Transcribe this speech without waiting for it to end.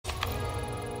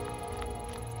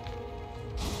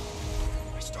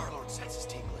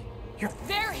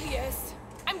There he is.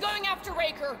 I'm going after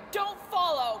Raker. Don't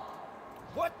follow.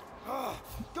 What?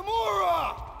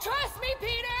 Gamora! Trust me,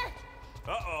 Peter!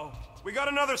 Uh-oh. We got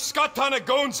another scut ton of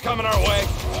goons coming our way.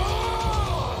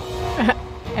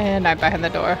 And I'm behind the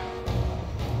door.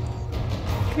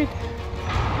 Good.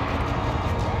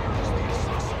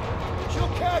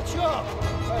 She'll catch up,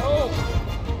 I hope.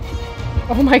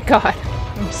 Oh my god.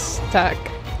 I'm stuck.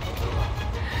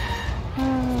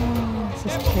 This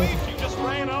is Can't cute. believe she just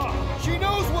ran off. She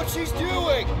knows what she's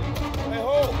doing. I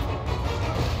hope.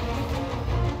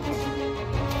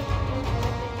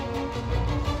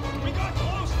 We got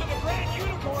close to the Grand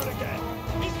Unicorn again.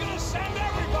 He's gonna send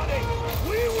everybody.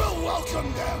 We will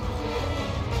welcome them.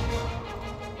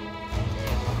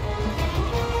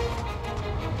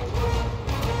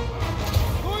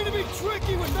 Going to be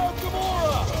tricky without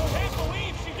Gamora. Can't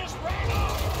believe she just ran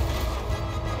off.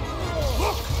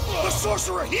 Look, the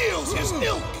sorcerer heals his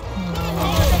ilk.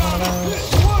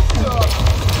 What the?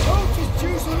 Coach is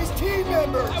choosing his team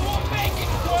members. I won't make it,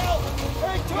 Quill.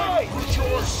 Hang tight.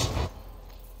 Yours.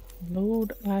 Load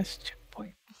last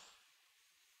checkpoint.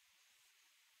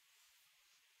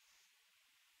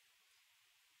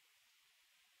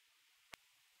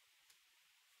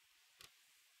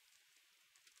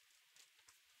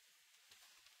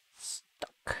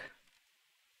 Stuck.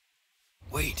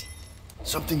 Wait,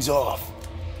 something's off.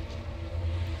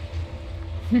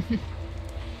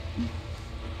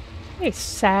 Hey,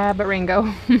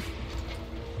 Ringo.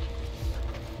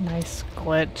 Nice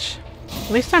glitch.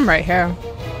 At least I'm right here.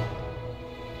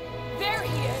 There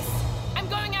he is. I'm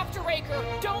going after Raker.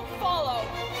 Don't follow.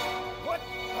 What?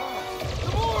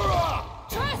 Gamora!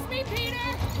 Trust me, Peter!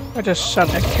 Or just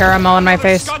shoved a caramel in my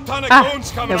face. Ah,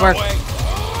 it worked.